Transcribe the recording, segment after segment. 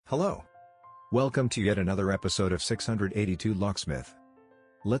Hello. Welcome to yet another episode of 682 Locksmith.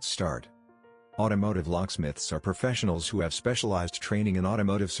 Let's start. Automotive locksmiths are professionals who have specialized training in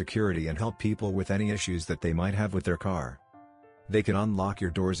automotive security and help people with any issues that they might have with their car. They can unlock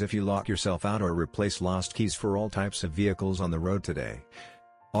your doors if you lock yourself out or replace lost keys for all types of vehicles on the road today.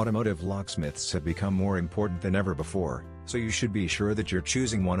 Automotive locksmiths have become more important than ever before, so you should be sure that you're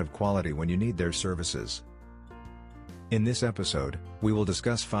choosing one of quality when you need their services. In this episode, we will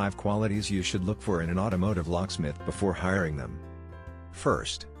discuss 5 qualities you should look for in an automotive locksmith before hiring them.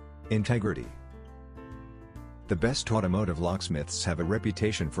 First, integrity. The best automotive locksmiths have a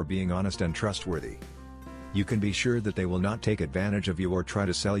reputation for being honest and trustworthy. You can be sure that they will not take advantage of you or try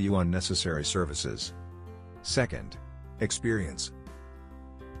to sell you unnecessary services. Second, experience.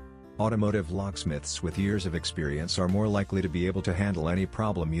 Automotive locksmiths with years of experience are more likely to be able to handle any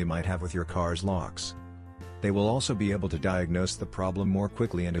problem you might have with your car's locks. They will also be able to diagnose the problem more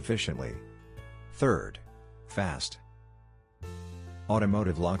quickly and efficiently. Third, fast.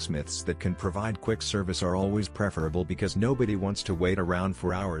 Automotive locksmiths that can provide quick service are always preferable because nobody wants to wait around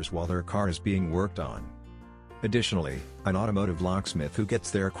for hours while their car is being worked on. Additionally, an automotive locksmith who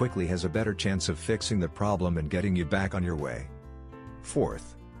gets there quickly has a better chance of fixing the problem and getting you back on your way.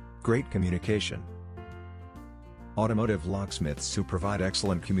 Fourth, great communication. Automotive locksmiths who provide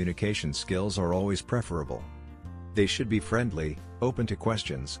excellent communication skills are always preferable. They should be friendly, open to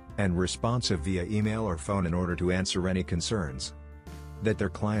questions, and responsive via email or phone in order to answer any concerns that their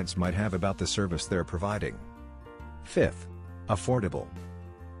clients might have about the service they're providing. Fifth, affordable.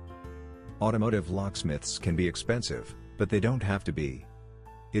 Automotive locksmiths can be expensive, but they don't have to be.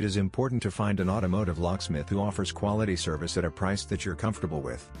 It is important to find an automotive locksmith who offers quality service at a price that you're comfortable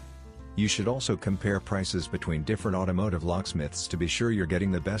with. You should also compare prices between different automotive locksmiths to be sure you're getting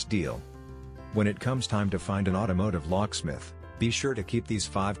the best deal. When it comes time to find an automotive locksmith, be sure to keep these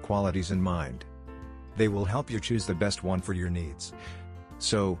 5 qualities in mind. They will help you choose the best one for your needs.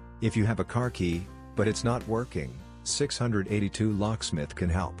 So, if you have a car key, but it's not working, 682 Locksmith can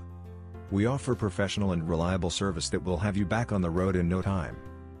help. We offer professional and reliable service that will have you back on the road in no time.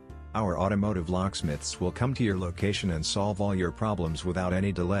 Our automotive locksmiths will come to your location and solve all your problems without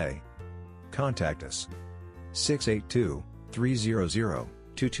any delay. Contact us.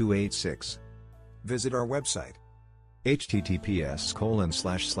 682-300-2286. Visit our website.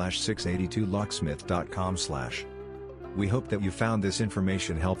 https://682locksmith.com/. We hope that you found this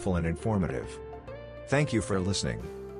information helpful and informative. Thank you for listening.